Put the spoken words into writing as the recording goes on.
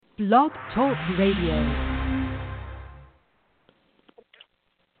Blog Talk Radio.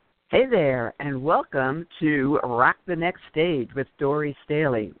 Hey there, and welcome to Rock the Next Stage with Dori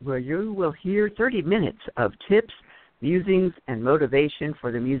Staehle, where you will hear 30 minutes of tips, musings, and motivation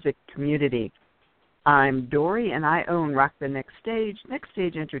for the music community. I'm Dori, and I own Rock the Next Stage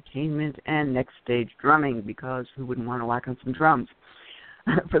Entertainment, and Next Stage Drumming, because who wouldn't want to rock on some drums?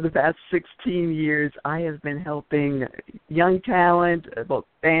 For the past 16 years, I have been helping young talent, both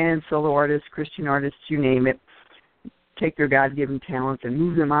bands, solo artists, Christian artists, you name it, take their God-given talents and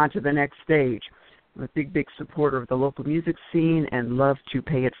move them on to the next stage. I'm a big supporter of the local music scene and love to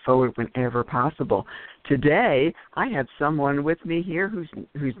pay it forward whenever possible. Today, I have someone with me here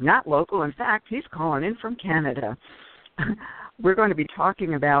who's not local. In fact, he's calling in from Canada. We're going to be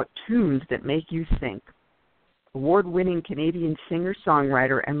talking about tunes that make you think. Award-winning Canadian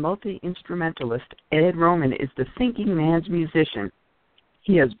singer-songwriter and multi-instrumentalist Ed Roman is the thinking man's musician.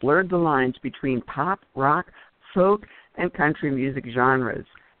 He has blurred the lines between pop, rock, folk, and country music genres.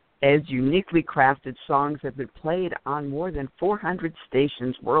 Ed's uniquely crafted songs have been played on more than 400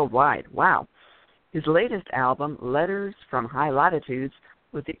 stations worldwide. Wow. His latest album, Letters from High Latitudes,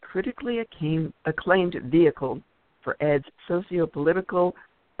 was a critically acclaimed vehicle for Ed's socio-political,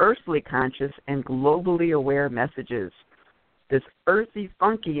 earthly conscious, and globally aware messages. This earthy,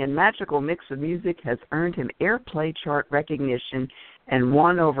 funky, and magical mix of music has earned him airplay chart recognition and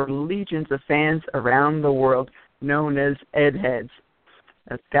won over legions of fans around the world, known as Ed Heads.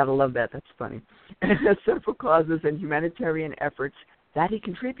 Gotta love that. That's funny. And has several causes and humanitarian efforts that he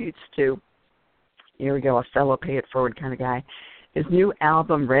contributes to. Here we go, a fellow pay-it-forward kind of guy. His new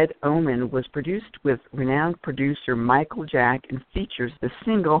album, Red Omen, was produced with renowned producer Michael Jack and features the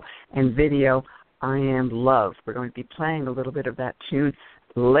single and video, I Am Love. We're going to be playing a little bit of that tune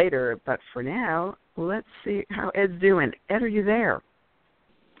later, but for now, let's see how Ed's doing. Ed, are you there?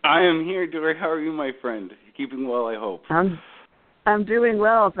 I am here, Dori. How are you, my friend? Keeping well, I hope. I'm doing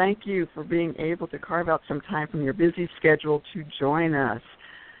well. Thank you for being able to carve out some time from your busy schedule to join us.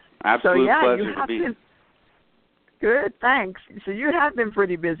 Absolute pleasure to be. Good, thanks. So you have been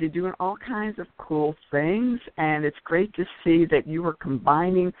pretty busy doing all kinds of cool things, and it's great to see that you are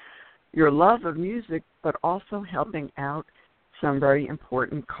combining your love of music but also helping out some very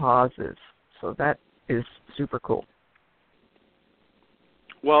important causes. So that is super cool.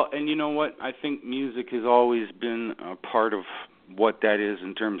 Well, and you know what? I think music has always been a part of what that is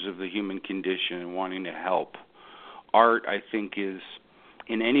in terms of the human condition and wanting to help. Art, I think, is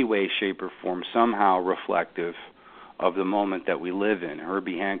in any way, shape, or form somehow reflective of the moment that we live in.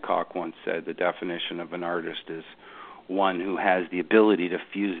 Herbie Hancock once said the definition of an artist is one who has the ability to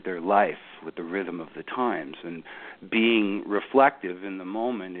fuse their life with the rhythm of the times. And being reflective in the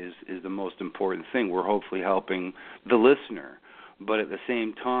moment is the most important thing. We're hopefully helping the listener. But at the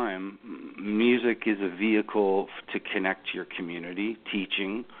same time, music is a vehicle to connect to your community,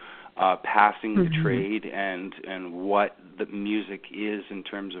 teaching, passing the trade, and what the music is in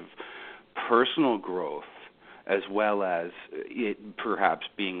terms of personal growth, as well as it perhaps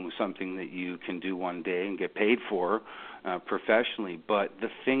being something that you can do one day and get paid for professionally. But the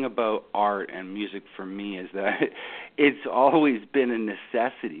thing about art and music for me is that it's always been a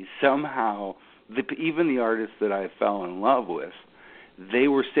necessity. Somehow, even the artists that I fell in love with, they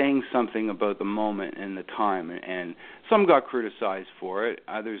were saying something about the moment and the time, and some got criticized for it,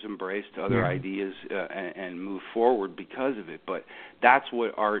 others embraced other ideas and moved forward because of it. But that's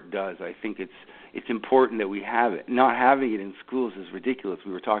what art does. I think it's important that we have it. Not having it in schools is ridiculous.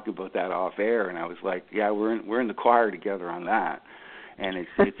 We were talking about that off air, and I was like, yeah, we're in the choir together on that. And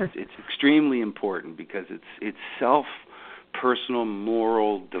it's extremely important because it's self-personal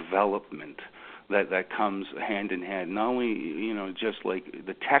moral development that comes hand in hand. Not only, just like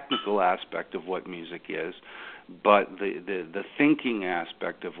the technical aspect of what music is, but the thinking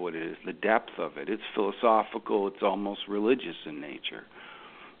aspect of what it is, the depth of it. It's philosophical. It's almost religious in nature.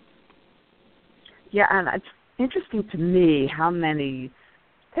 Yeah, and it's interesting to me how many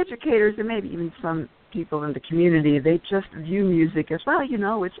educators and maybe even some people in the community, they just view music as, well,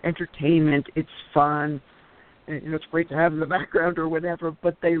 it's entertainment, it's fun, it's great to have in the background or whatever,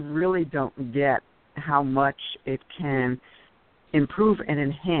 but they really don't get how much it can improve and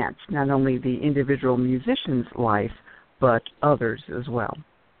enhance not only the individual musician's life, but others as well.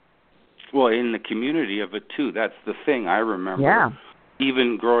 Well, in the community of it, too. That's the thing. I remember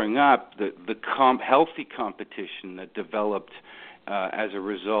even growing up, the healthy competition that developed as a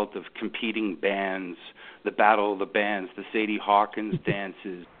result of competing bands, the Battle of the Bands, the Sadie Hawkins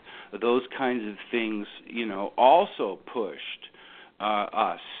dances, those kinds of things, also pushed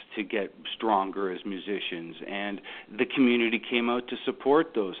us to get stronger as musicians, and the community came out to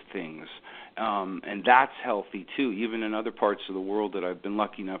support those things. And that's healthy too. Even in other parts of the world that I've been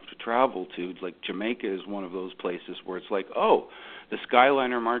lucky enough to travel to, like Jamaica is one of those places where it's like, oh, the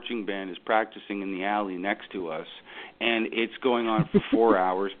Skyliner Marching Band is practicing in the alley next to us, and it's going on for 4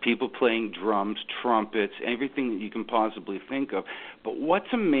 hours, people playing drums, trumpets, everything that you can possibly think of. But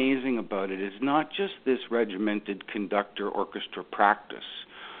what's amazing about it is not just this regimented conductor orchestra practice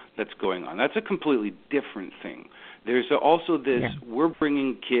that's going on. That's a completely different thing. There's also this, we're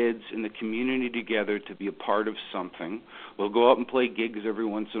bringing kids in the community together to be a part of something. We'll go out and play gigs every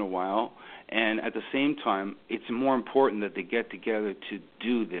once in a while, and at the same time, it's more important that they get together to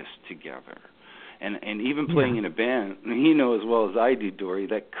do this together. And even playing in a band, you know as well as I do, Dori,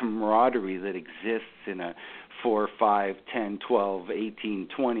 that camaraderie that exists in a 4, 5, 10, 12, 18,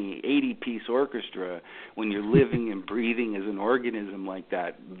 20, 80-piece orchestra, when you're living and breathing as an organism like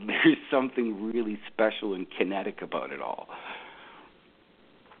that, there's something really special and kinetic about it all.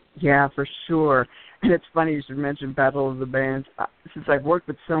 Yeah, for sure. And it's funny you should mention Battle of the Bands. Since I've worked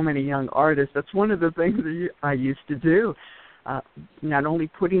with so many young artists, that's one of the things that I used to do. Not only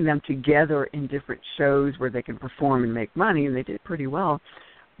putting them together in different shows where they can perform and make money, and they did pretty well,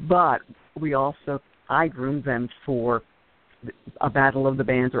 but I groomed them for a Battle of the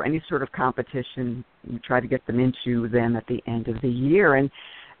Bands or any sort of competition. We try to get them into them at the end of the year.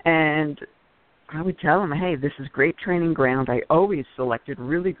 And I would tell them, hey, this is great training ground. I always selected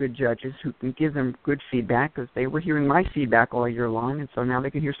really good judges who can give them good feedback because they were hearing my feedback all year long, and so now they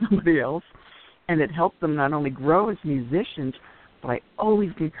can hear somebody else. And it helped them not only grow as musicians, but I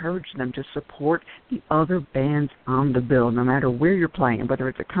always encourage them to support the other bands on the bill, no matter where you're playing, whether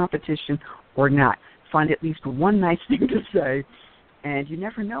it's a competition or not. Find at least one nice thing to say, and you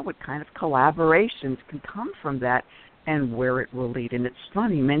never know what kind of collaborations can come from that and where it will lead. And it's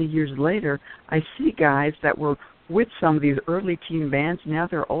funny, many years later, I see guys that were with some of these early teen bands, now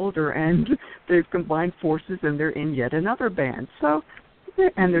they're older, and they've combined forces, and they're in yet another band.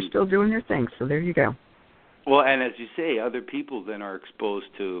 And they're still doing their thing, so there you go. Well, and as you say, other people then are exposed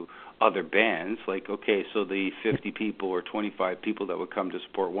to other bands. Like, okay, so the 50 people or 25 people that would come to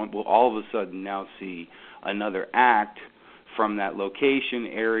support one will all of a sudden now see another act from that location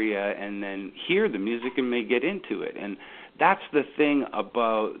area and then hear the music and may get into it. And that's the thing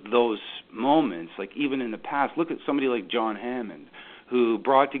about those moments. Like, even in the past, look at somebody like John Hammond, who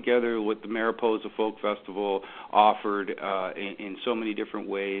brought together what the Mariposa Folk Festival offered in so many different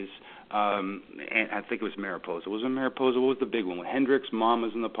ways. And I think it was Mariposa. Was it Mariposa? What was the big one? Hendrix,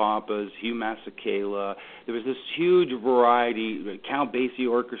 Mamas and the Papas, Hugh Masekela. There was this huge variety. Count Basie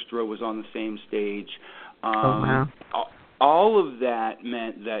Orchestra was on the same stage. Wow. All of that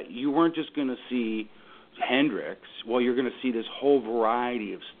meant that you weren't just going to see Hendrix. Well, you're going to see this whole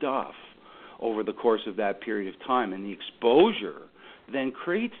variety of stuff over the course of that period of time. And the exposure then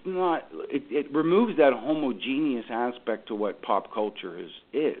creates it removes that homogeneous aspect to what pop culture is.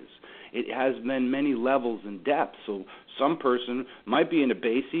 It has then many levels and depths. So some person might be into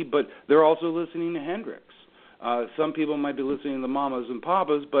Basie, but they're also listening to Hendrix. Some people might be listening to the Mamas and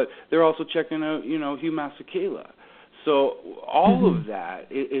Papas, but they're also checking out, Hugh Masekela. So all of that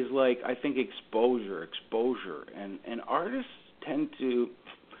is like, I think, exposure, and artists tend to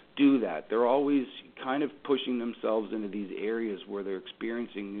do that. They're always kind of pushing themselves into these areas where they're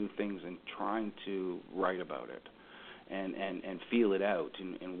experiencing new things and trying to write about it and feel it out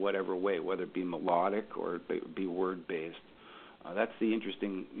in whatever way, whether it be melodic or be word-based. That's the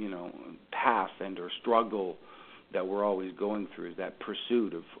interesting, path and or struggle that we're always going through, is that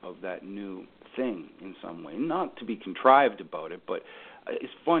pursuit of that new thing in some way. Not to be contrived about it, but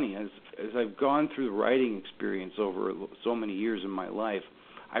it's funny, as I've gone through the writing experience over so many years in my life,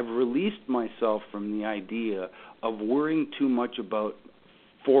 I've released myself from the idea of worrying too much about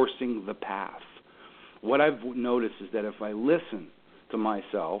forcing the path. What I've noticed is that if I listen to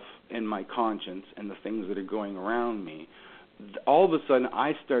myself and my conscience and the things that are going around me, all of a sudden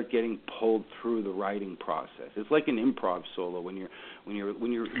I start getting pulled through the writing process. It's like an improv solo. When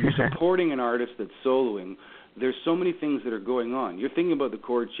you're supporting an artist that's soloing, there's so many things that are going on. You're thinking about the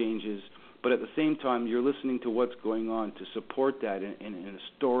chord changes, but at the same time, you're listening to what's going on to support that in a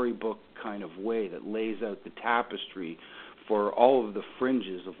storybook kind of way that lays out the tapestry for all of the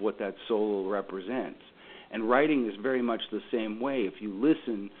fringes of what that solo represents. And writing is very much the same way. If you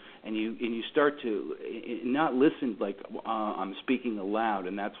listen and you start to not listen like I'm speaking aloud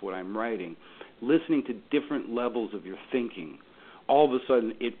and that's what I'm writing, listening to different levels of your thinking, all of a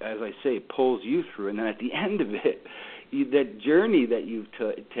sudden, it, as I say, pulls you through. And then at the end of it, that journey that you've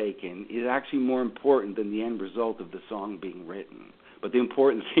taken is actually more important than the end result of the song being written. But the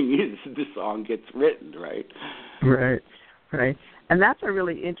important thing is the song gets written, right? Right. And that's a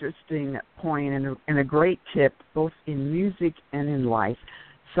really interesting point and a great tip, both in music and in life.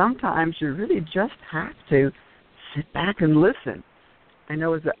 Sometimes you really just have to sit back and listen. I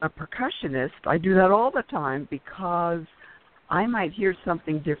know as a percussionist, I do that all the time because I might hear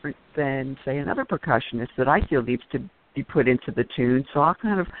something different than, say, another percussionist that I feel needs to be put into the tune. So I'll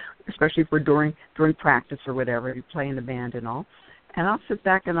kind of, especially if we're during practice or whatever, you play in the band and all, and I'll sit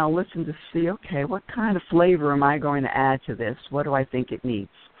back and I'll listen to see, okay, what kind of flavor am I going to add to this? What do I think it needs?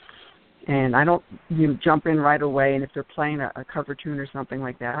 And I don't jump in right away, and if they're playing a cover tune or something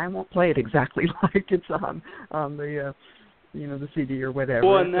like that, I won't play it exactly like it's on the the CD or whatever.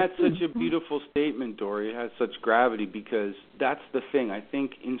 Well, and that's such a beautiful statement, Dori. It has such gravity because that's the thing. I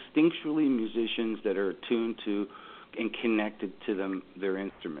think instinctually musicians that are attuned to and connected to their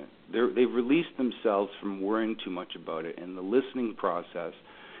instrument, they've released themselves from worrying too much about it, and the listening process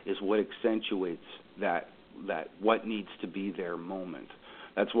is what accentuates that what needs to be their moment.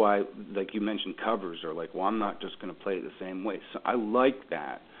 That's why, like you mentioned, covers are like, well, I'm not just going to play it the same way. So I like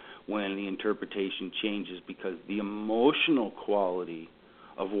that when the interpretation changes because the emotional quality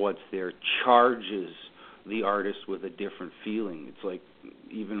of what's there charges the artist with a different feeling. It's like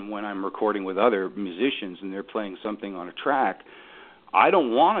even when I'm recording with other musicians and they're playing something on a track, I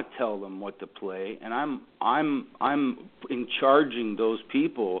don't want to tell them what to play, and I'm in charging those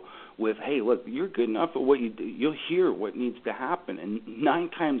people with, hey, look, you're good enough at what you do. You'll hear what needs to happen, and 9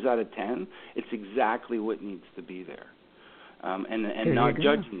 times out of 10, it's exactly what needs to be there. And not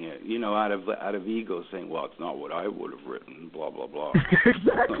judging it, out of ego, saying, "Well, it's not what I would have written." Blah blah blah.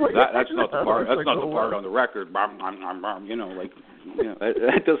 Exactly. That's not the part. That's not the part on the record. That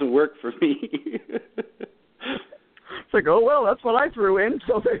doesn't work for me. It's like, oh well, that's what I threw in.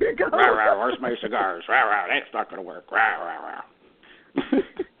 So there you go. Where's my cigars? That's not going to work.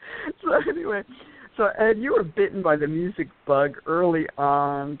 So anyway. So, Ed, you were bitten by the music bug early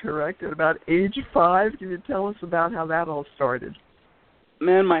on, correct? At about age 5. Can you tell us about how that all started?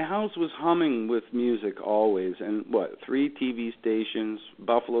 Man, my house was humming with music always. And, 3 TV stations,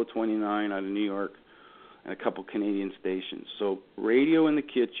 Buffalo 29 out of New York, and a couple Canadian stations. So radio in the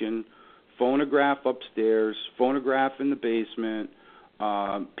kitchen, phonograph upstairs, phonograph in the basement,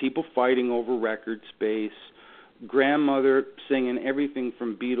 people fighting over record space, grandmother singing everything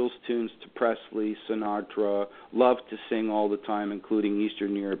from Beatles tunes to Presley, Sinatra, loved to sing all the time, including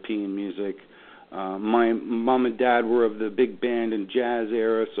Eastern European music. My mom and dad were of the big band and jazz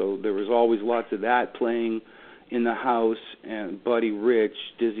era, so there was always lots of that playing in the house, and Buddy Rich,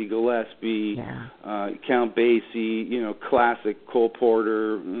 Dizzy Gillespie, Count Basie, classic Cole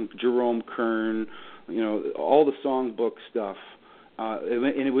Porter, Jerome Kern, all the songbook stuff.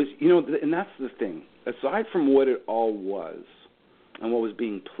 And it was, and that's the thing. Aside from what it all was and what was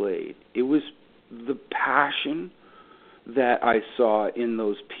being played, it was the passion that I saw in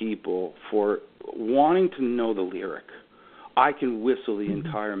those people for wanting to know the lyric. I can whistle the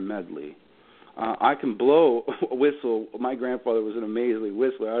entire medley. I can blow a whistle. My grandfather was an amazing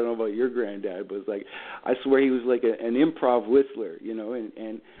whistler. I don't know about your granddad, but it's like, I swear he was like an improv whistler,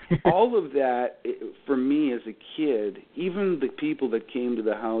 and all of that, for me as a kid, even the people that came to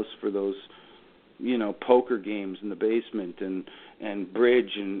the house for those, poker games in the basement and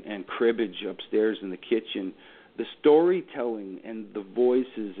bridge and cribbage upstairs in the kitchen, the storytelling and the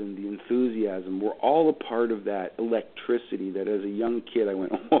voices and the enthusiasm were all a part of that electricity that as a young kid I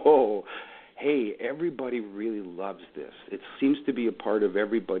went, oh, hey, everybody really loves this. It seems to be a part of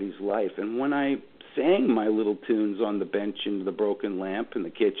everybody's life. And when I sang my little tunes on the bench in the broken lamp in the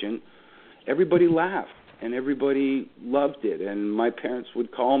kitchen, everybody laughed and everybody loved it. And my parents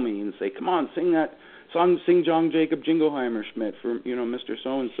would call me and say, come on, sing that song, sing John Jacob Jingleheimer Schmidt for, Mr.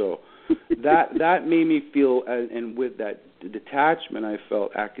 So-and-so. That made me feel, and with that detachment I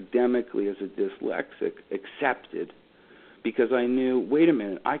felt academically as a dyslexic, accepted, because I knew, wait a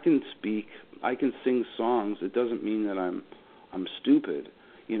minute, I can speak, I can sing songs. It doesn't mean that I'm stupid,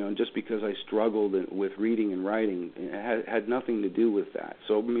 just because I struggled with reading and writing. It had nothing to do with that.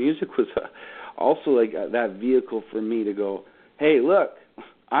 So music was also like that vehicle for me to go, hey, look,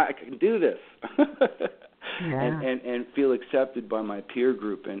 I can do this. and feel accepted by my peer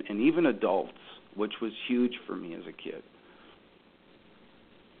group and even adults, which was huge for me as a kid.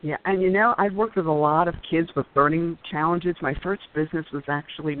 Yeah, and I've worked with a lot of kids with learning challenges. My first business was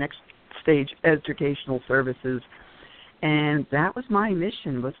actually Next Stage Educational Services, and that was my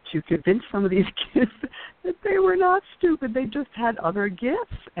mission, was to convince some of these kids that they were not stupid. They just had other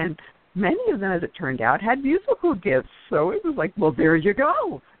gifts, and many of them, as it turned out, had musical gifts. So it was like, well, there you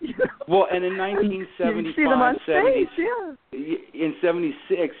go. Well, and in 1975, you see them on stage, yeah. In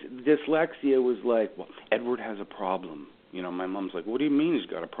 76, dyslexia was like, well, Edward has a problem. My mom's like, what do you mean he's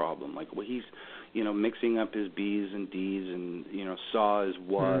got a problem? Like, well, he's, mixing up his B's and D's and, saw as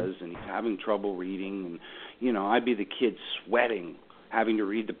was, and he's having trouble reading. And, I'd be the kid sweating, having to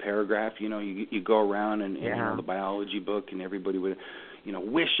read the paragraph. You go around and the biology book, and everybody would,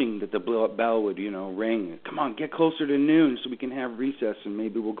 wishing that the bell would, ring. Come on, get closer to noon so we can have recess, and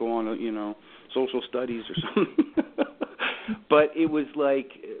maybe we'll go on, social studies or something. But it was like,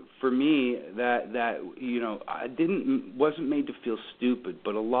 for me, that I wasn't made to feel stupid,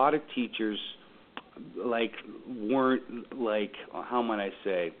 but a lot of teachers weren't how might I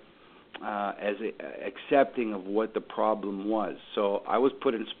say, as accepting of what the problem was. So I was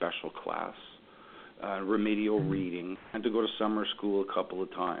put in special class, remedial reading, had to go to summer school a couple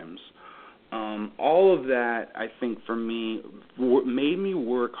of times. All of that, I think, for me, made me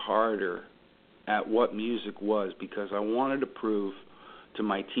work harder at what music was, because I wanted to prove to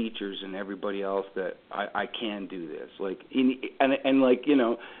my teachers and everybody else that I can do this.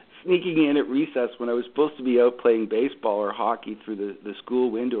 Sneaking in at recess when I was supposed to be out playing baseball or hockey through the school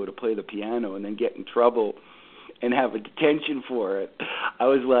window to play the piano and then get in trouble and have a detention for it. I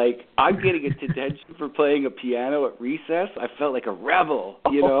was like, I'm getting a detention for playing a piano at recess? I felt like a rebel, I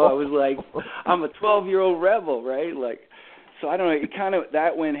was like, I'm a 12-year-old rebel, right? So I don't know, it kind of,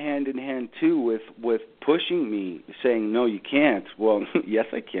 that went hand in hand too with pushing me, saying, no, you can't. Well, yes,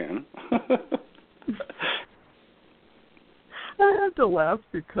 I can. I have to laugh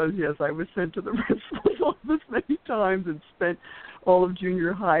because, yes, I was sent to the principal's office many times and spent all of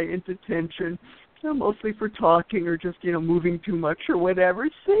junior high in detention, mostly for talking or just, moving too much or whatever.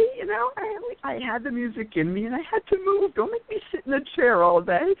 See, I had the music in me and I had to move. Don't make me sit in a chair all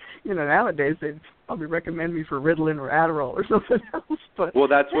day. Nowadays they'd probably recommend me for Ritalin or Adderall or something else. But well,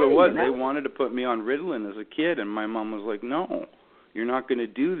 that's what it was. They wanted to put me on Ritalin as a kid, and my mom was like, no, you're not going to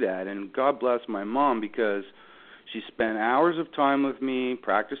do that. And God bless my mom, because she spent hours of time with me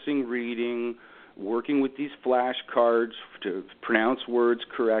practicing reading, working with these flashcards to pronounce words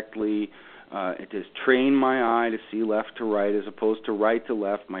correctly. It just trained my eye to see left to right as opposed to right to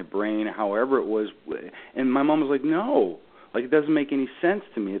left, my brain, however it was. And my mom was like, no, it doesn't make any sense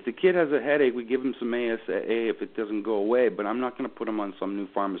to me. If the kid has a headache, we give him some ASA if it doesn't go away, but I'm not going to put him on some new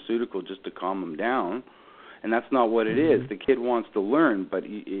pharmaceutical just to calm him down. And that's not what it is. The kid wants to learn, but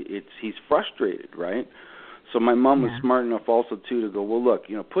he's frustrated, right? So my mom was smart enough also, too, to go, well, look,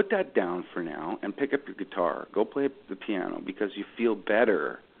 put that down for now and pick up your guitar. Go play the piano, because you feel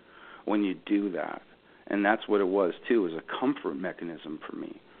better when you do that. And that's what it was, too, was a comfort mechanism for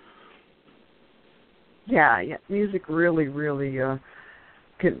me. Yeah, music really, really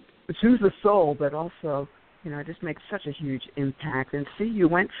can soothe the soul, but also, it just makes such a huge impact. And see, you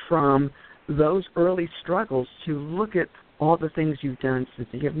went from those early struggles to look at all the things you've done since.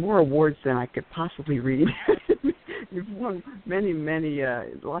 You have more awards than I could possibly read. You've won many,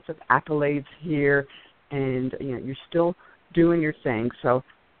 lots of accolades here, and you're still doing your thing. So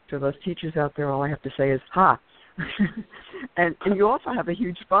to those teachers out there, all I have to say is, ha. and you also have a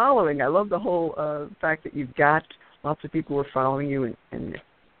huge following. I love the whole fact that you've got lots of people who are following you and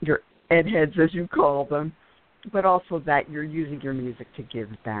your ed heads, as you call them, but also that you're using your music to give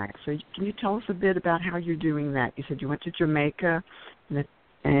back. So can you tell us a bit about how you're doing that? You said you went to Jamaica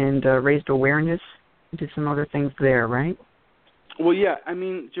and raised awareness, did some other things there, right? Well, yeah. I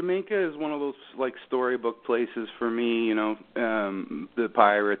mean, Jamaica is one of those storybook places for me. The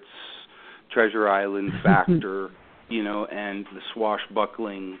pirates, Treasure Island factor, and the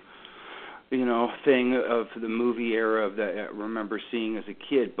swashbuckling, thing of the movie era that I remember seeing as a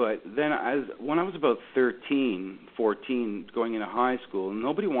kid. But then when I was about 13, 14, going into high school,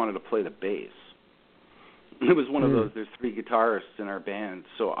 nobody wanted to play the bass. It was one of those, there's 3 guitarists in our band.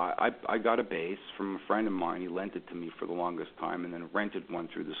 So I got a bass from a friend of mine. He lent it to me for the longest time and then rented one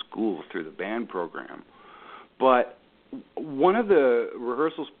through the school, through the band program. But one of the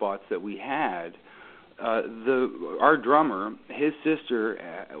rehearsal spots that we had, our drummer, his sister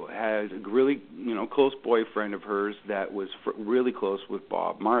had a really close boyfriend of hers that was really close with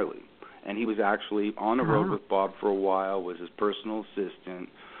Bob Marley, and he was actually on the road with Bob for a while, was his personal assistant.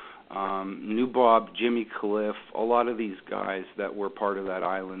 Knew Bob, Jimmy Cliff, a lot of these guys that were part of that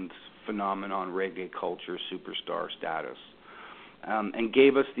island's phenomenon, reggae culture, superstar status, and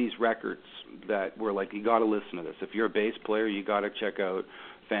gave us these records that were like, you got to listen to this. If you're a bass player, you got to check out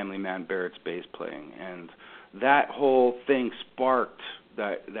Family Man Barrett's bass playing. And that whole thing sparked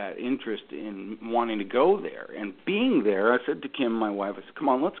that interest in wanting to go there. And being there, I said to Kim, my wife, I said, come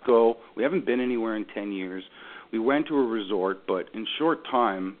on, let's go. We haven't been anywhere in 10 years. We went to a resort, but in short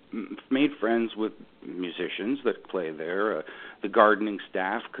time made friends with musicians that play there, the gardening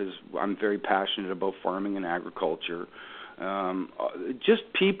staff, because I'm very passionate about farming and agriculture. Just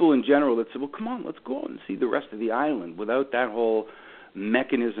people in general that said, well, come on, let's go and see the rest of the island without that whole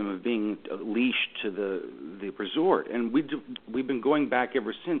mechanism of being leashed to the resort. And we've been going back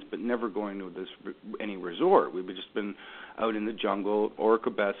ever since, but never going to any resort. We've just been out in the jungle,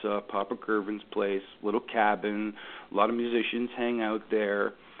 Orcabessa, Papa Curvin's place, little cabin. A lot of musicians hang out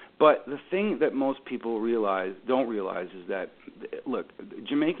there. But the thing that most people don't realize is that, look,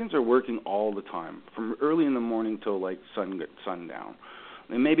 Jamaicans are working all the time, from early in the morning till like sundown.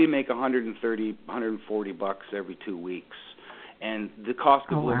 They maybe make $130, $140 every 2 weeks. And the cost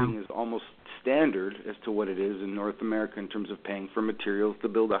of living is almost standard as to what it is in North America in terms of paying for materials to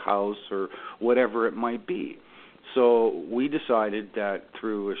build a house or whatever it might be. So we decided that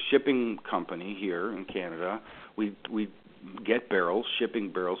through a shipping company here in Canada, we get barrels,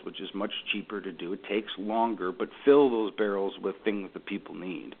 shipping barrels, which is much cheaper to do. It takes longer, but fill those barrels with things that people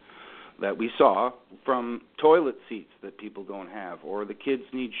need. That we saw from toilet seats that people don't have, or the kids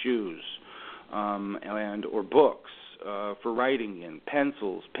need shoes, or books. For writing in,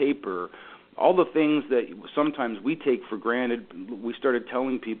 pencils, paper, all the things that sometimes we take for granted. We started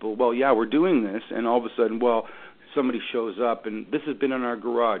telling people, well, yeah, we're doing this, and all of a sudden, well, somebody shows up, and this has been in our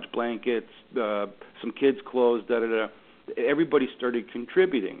garage, blankets, some kids' clothes, da-da-da. Everybody started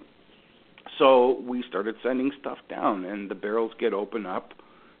contributing. So we started sending stuff down, and the barrels get opened up,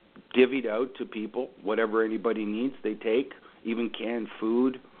 divvied out to people. Whatever anybody needs, they take, even canned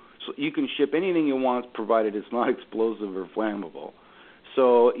food. So you can ship anything you want, provided it's not explosive or flammable.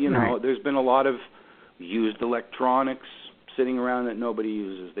 So, there's been a lot of used electronics sitting around that nobody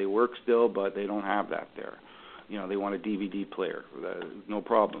uses. They work still, but they don't have that there. They want a DVD player. No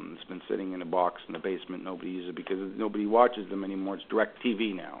problem. It's been sitting in a box in the basement. Nobody uses it because nobody watches them anymore. It's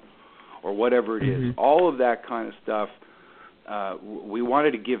DirecTV now or whatever it is. All of that kind of stuff, we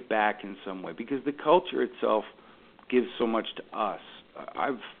wanted to give back in some way because the culture itself gives so much to us.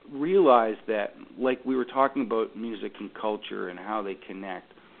 I've realized that, like we were talking about music and culture and how they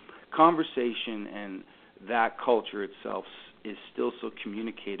connect, conversation and that culture itself is still so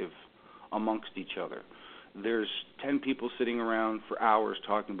communicative amongst each other. There's 10 people sitting around for hours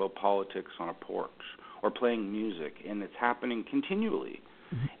talking about politics on a porch or playing music, and it's happening continually.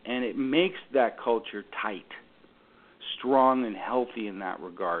 And it makes that culture tight, strong, and healthy in that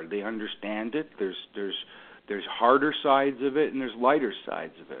regard. They understand it. There's harder sides of it, and there's lighter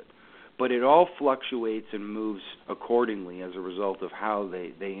sides of it. But it all fluctuates and moves accordingly as a result of how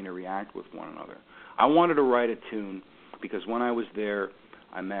they interact with one another. I wanted to write a tune because when I was there,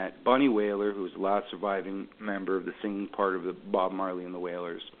 I met Bunny Wailer, who was the last surviving member of the singing part of the Bob Marley and the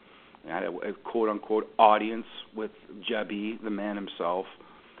Wailers. I had a quote-unquote audience with Jebby, the man himself.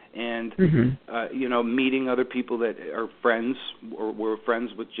 And, meeting other people that are friends or were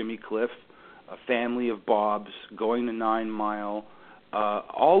friends with Jimmy Cliff, a family of Bob's, going to 9 Mile,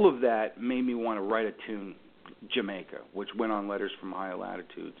 all of that made me want to write a tune, Jamaica, which went on Letters from Higher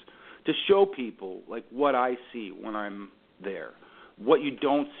Latitudes, to show people like what I see when I'm there, what you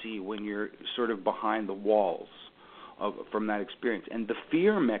don't see when you're sort of behind the walls from that experience, and the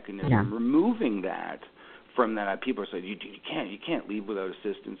fear mechanism, removing that from that. People are saying you can't leave without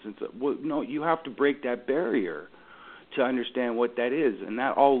assistance, and so, well, no, you have to break that barrier to understand what that is, and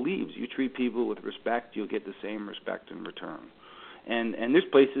that all leaves. You treat people with respect, you'll get the same respect in return. And there's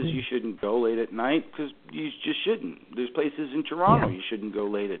places you shouldn't go late at night because you just shouldn't. There's places in Toronto you shouldn't go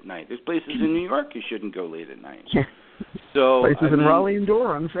late at night. There's places in New York you shouldn't go late at night. So places in Raleigh and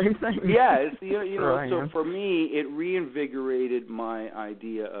Durham, same thing. Yeah, it's, so for me, it reinvigorated my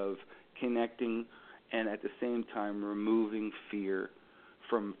idea of connecting and at the same time removing fear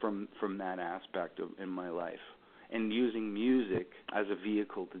from that aspect in my life, and using music as a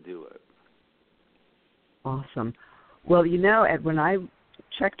vehicle to do it. Awesome. Well, Ed, when I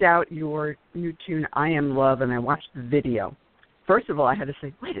checked out your new tune, I Am Love, and I watched the video, first of all, I had to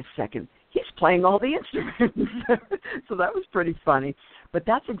say, wait a second, he's playing all the instruments. So that was pretty funny. But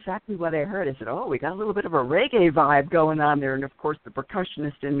that's exactly what I heard. I said, we got a little bit of a reggae vibe going on there. And, of course, the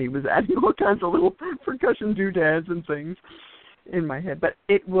percussionist in me was adding all kinds of little percussion doodads and things in my head. But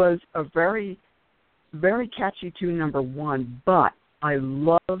it was a very, very catchy tune, number one. But I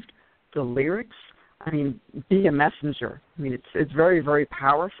loved the lyrics. I mean, Be a Messenger. I mean, it's very, very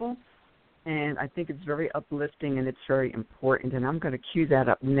powerful, and I think it's very uplifting, and it's very important. And I'm going to cue that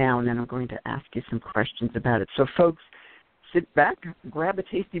up now, and then I'm going to ask you some questions about it. So, folks, sit back, grab a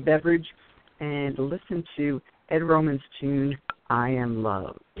tasty beverage, and listen to Ed Roman's tune, I Am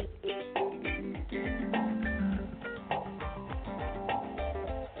Love.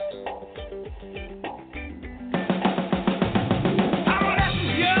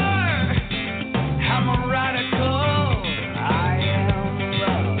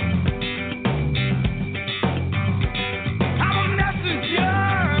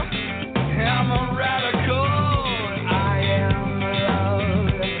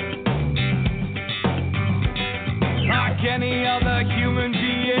 Any other human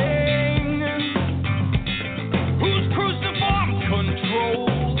being whose cruciform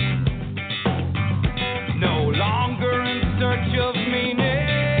control, no longer in search of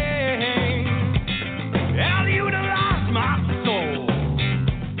meaning, I'll utilize my soul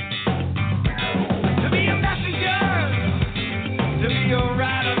to be a messenger, to be a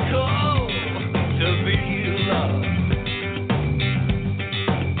radical, to be loved.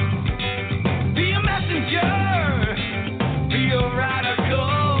 Be a messenger.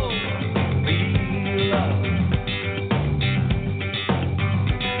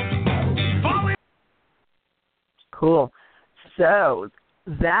 Cool. So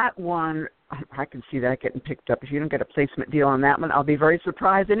that one, I can see that getting picked up. If you don't get a placement deal on that one, I'll be very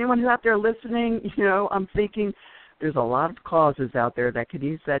surprised. Anyone who's out there listening, I'm thinking there's a lot of causes out there that could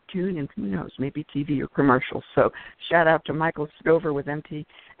use that tune, and who knows, maybe TV or commercials. So shout out to Michael Stover with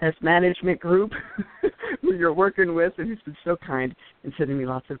MTS Management Group, who you're working with, and who's been so kind in sending me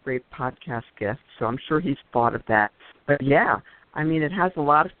lots of great podcast guests. So I'm sure he's thought of that. But, yeah, I mean, it has a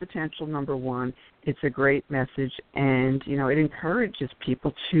lot of potential, number one. It's a great message, and, it encourages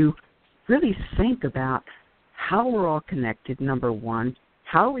people to really think about how we're all connected, number one,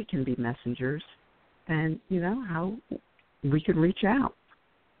 how we can be messengers, and, how we can reach out.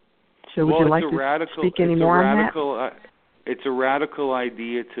 So would you like to speak any more on that? It's a radical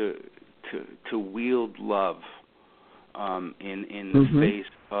idea to wield love in the face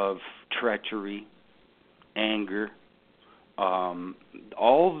of treachery, anger,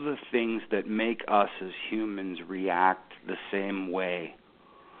 all the things that make us as humans react the same way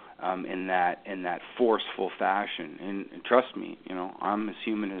in that forceful fashion. And trust me, I'm as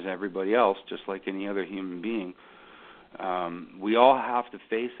human as everybody else, just like any other human being. We all have to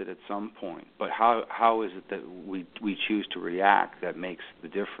face it at some point, but how is it that we choose to react that makes the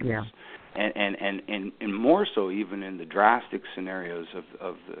difference? Yeah. And more so even in the drastic scenarios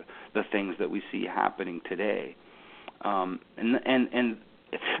of the things that we see happening today. And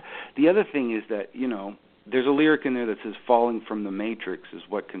the other thing is that, there's a lyric in there that says falling from the matrix is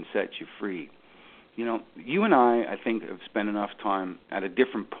what can set you free. You and I think, have spent enough time at a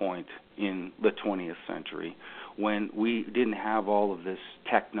different point in the 20th century when we didn't have all of this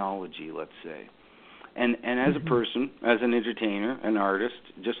technology, let's say. And as a person, as an entertainer, an artist,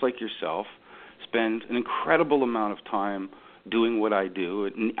 just like yourself, spend an incredible amount of time doing what I do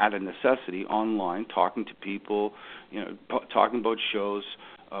at a necessity online, talking to people, talking about shows,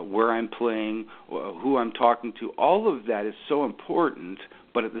 where I'm playing, who I'm talking to. All of that is so important,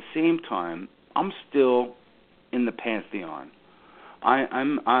 but at the same time, I'm still in the pantheon.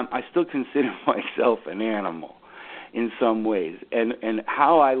 I still consider myself an animal in some ways, and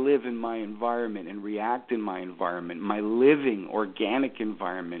how I live in my environment and react in my environment, my living organic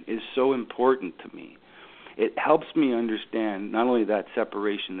environment, is so important to me. It helps me understand not only that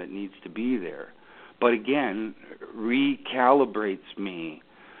separation that needs to be there, but again, recalibrates me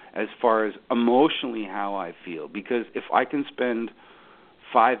as far as emotionally how I feel. Because if I can spend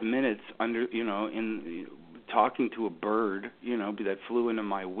 5 minutes in talking to a bird, that flew into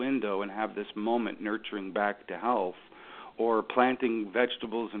my window, and have this moment nurturing back to health, or planting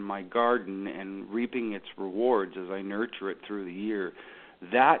vegetables in my garden and reaping its rewards as I nurture it through the year,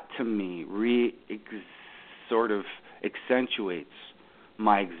 that to me sort of accentuates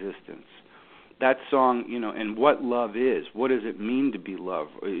my existence. That song, and what love is, what does it mean to be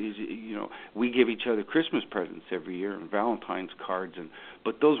loved? We give each other Christmas presents every year and Valentine's cards,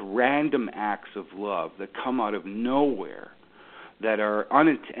 but those random acts of love that come out of nowhere, that are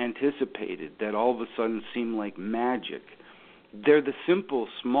unanticipated, that all of a sudden seem like magic, they're the simple,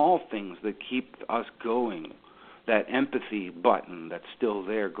 small things that keep us going. That empathy button that's still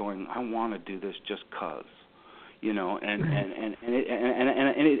there, going, I want to do this just 'cause. And as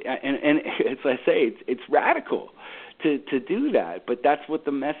I say, it's radical to do that, but that's what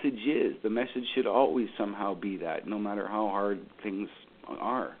the message is. The message should always somehow be that, no matter how hard things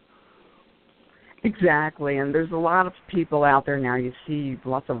are. Exactly, and there's a lot of people out there now. You see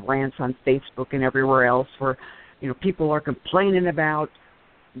lots of rants on Facebook and everywhere else where, people are complaining about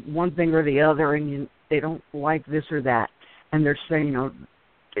one thing or the other, and they don't like this or that. and they're saying,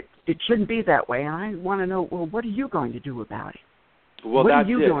 it shouldn't be that way. And I want to know, well, what are you going to do about it? Well, what that's are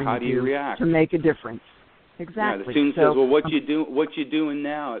you it. going How to do you react to make a difference? Exactly. Yeah, the tune says, well, what you doing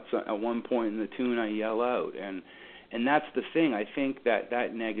now? It's at one point in the tune I yell out, and that's the thing. I think that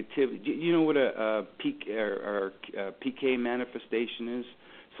negativity. You know what a PK manifestation is?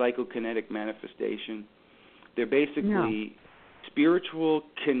 Psychokinetic manifestation. They're basically spiritual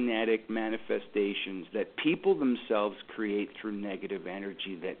kinetic manifestations that people themselves create through negative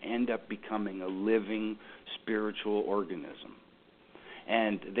energy that end up becoming a living spiritual organism.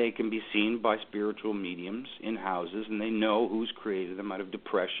 And they can be seen by spiritual mediums in houses, and they know who's created them out of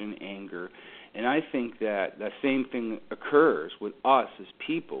depression, anger. And I think that the same thing occurs with us as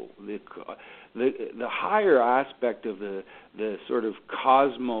people. The higher aspect of the sort of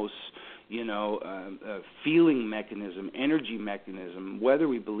cosmos, feeling mechanism, energy mechanism, whether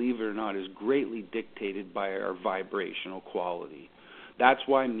we believe it or not, is greatly dictated by our vibrational quality. That's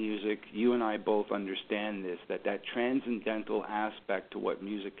why music, you and I both understand this, that transcendental aspect to what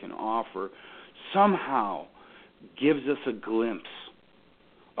music can offer somehow gives us a glimpse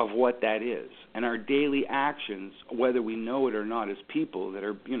of what that is. And our daily actions, whether we know it or not as people that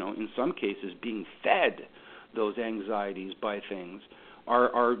are, in some cases being fed those anxieties by things,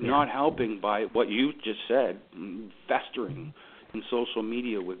 are not helping by what you just said, festering in social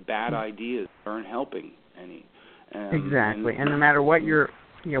media with bad ideas aren't helping any. Exactly, and no matter what your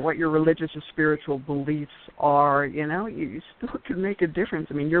religious or spiritual beliefs are, you still can make a difference.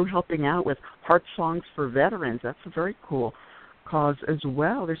 I mean, you're helping out with Heart Songs for Veterans. That's a very cool cause as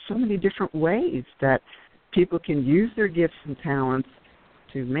well. There's so many different ways that people can use their gifts and talents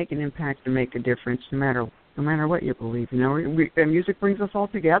to make an impact and make a difference, no matter what you believe. And music brings us all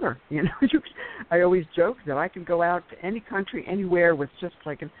together. I always joke that I can go out to any country, anywhere with just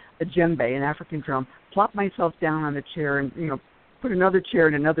like a djembe, an African drum, plop myself down on the chair and, put another chair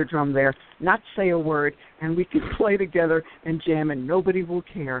and another drum there, not say a word, and we can play together and jam, and nobody will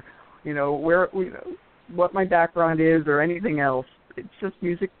care, what my background is or anything else. It's just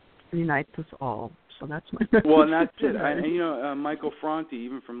music unites us all. So that's my message. Well, and that's it. Michael Franti,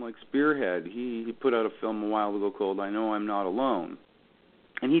 even from Spearhead, he put out a film a while ago called I Know I'm Not Alone.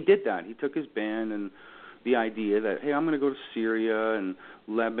 And he did that. He took his band and the idea that, hey, I'm going to go to Syria and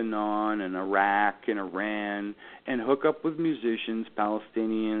Lebanon and Iraq and Iran and hook up with musicians,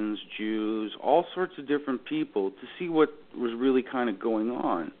 Palestinians, Jews, all sorts of different people to see what was really kind of going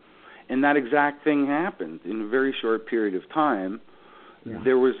on. And that exact thing happened in a very short period of time. Yeah.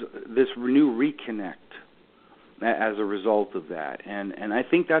 There was this new reconnect as a result of that. And I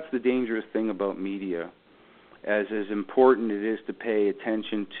think that's the dangerous thing about media. As important it is to pay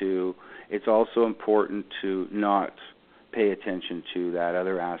attention to, it's also important to not pay attention to that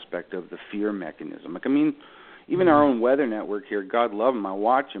other aspect of the fear mechanism. Even our own weather network here, God love them, I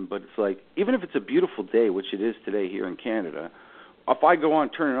watch them, but it's even if it's a beautiful day, which it is today here in Canada, if I go on,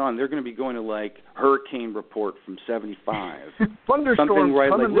 turn it on, they're going to be going to hurricane report from 75. Thunderstorms something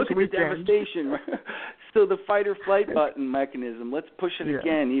coming look this at the devastation. So the fight or flight button mechanism, let's push it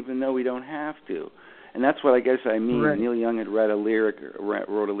again, even though we don't have to. And that's what I guess I mean. Right. Neil Young had wrote a lyric a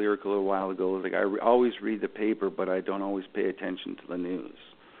little while ago. I always read the paper, but I don't always pay attention to the news.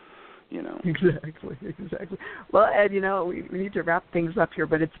 Exactly. Well, Ed, we need to wrap things up here,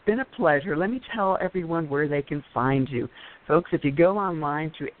 but it's been a pleasure. Let me tell everyone where they can find you. Folks, if you go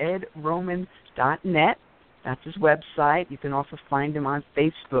online to edroman.net, that's his website. You can also find him on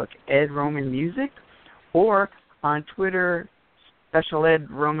Facebook, Ed Roman Music, or on Twitter, Special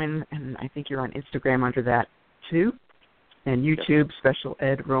Ed Roman, and I think you're on Instagram under that too, and YouTube, Special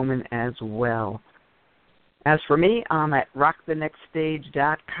Ed Roman as well. As for me, I'm at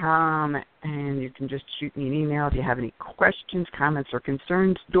rockthenextstage.com, and you can just shoot me an email if you have any questions, comments, or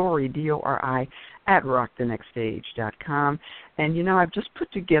concerns. Dori, D-O-R-I, at rockthenextstage.com. And, I've just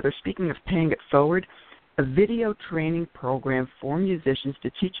put together, speaking of paying it forward, a video training program for musicians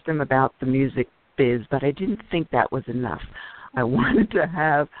to teach them about the music biz, but I didn't think that was enough. I wanted to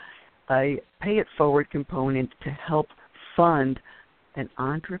have a pay it forward component to help fund an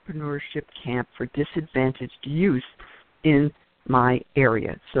entrepreneurship camp for disadvantaged youth in my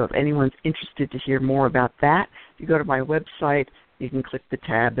area. So if anyone's interested to hear more about that, you go to my website, you can click the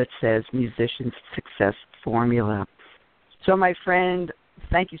tab that says Musicians Success Formula. So my friend,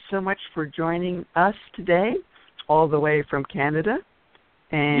 thank you so much for joining us today, all the way from Canada.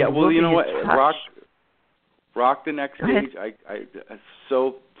 And well, you know what, Rock the Next Stage. I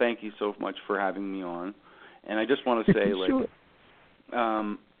so thank you so much for having me on. And I just want to say, sure.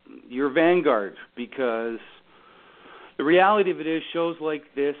 You're vanguard, because The reality of it is shows like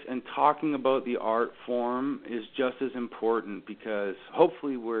this and talking about the art form is just as important, because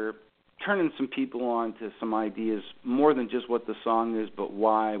hopefully we're turning some people on to some ideas more than just what the song is, but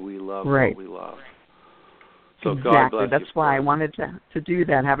why we love what we love. So exactly. God bless That's you, why I wanted to do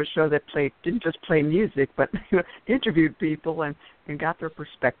that, have a show that didn't just play music, but interviewed people and got their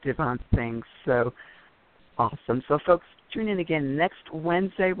perspective on things. So awesome. So folks, tune in again next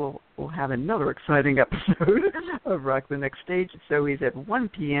Wednesday. We'll have another exciting episode of Rock the Next Stage. It's always at 1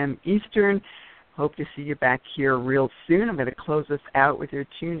 p.m. Eastern. Hope to see you back here real soon. I'm going to close us out with your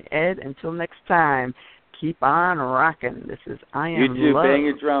tune, Ed. Until next time, keep on rocking. This is I Am You too. Love. Bang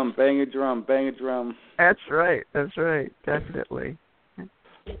a drum, bang a drum, bang a drum. That's right. Definitely.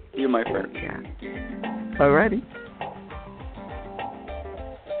 You, my friend. Yeah. All righty.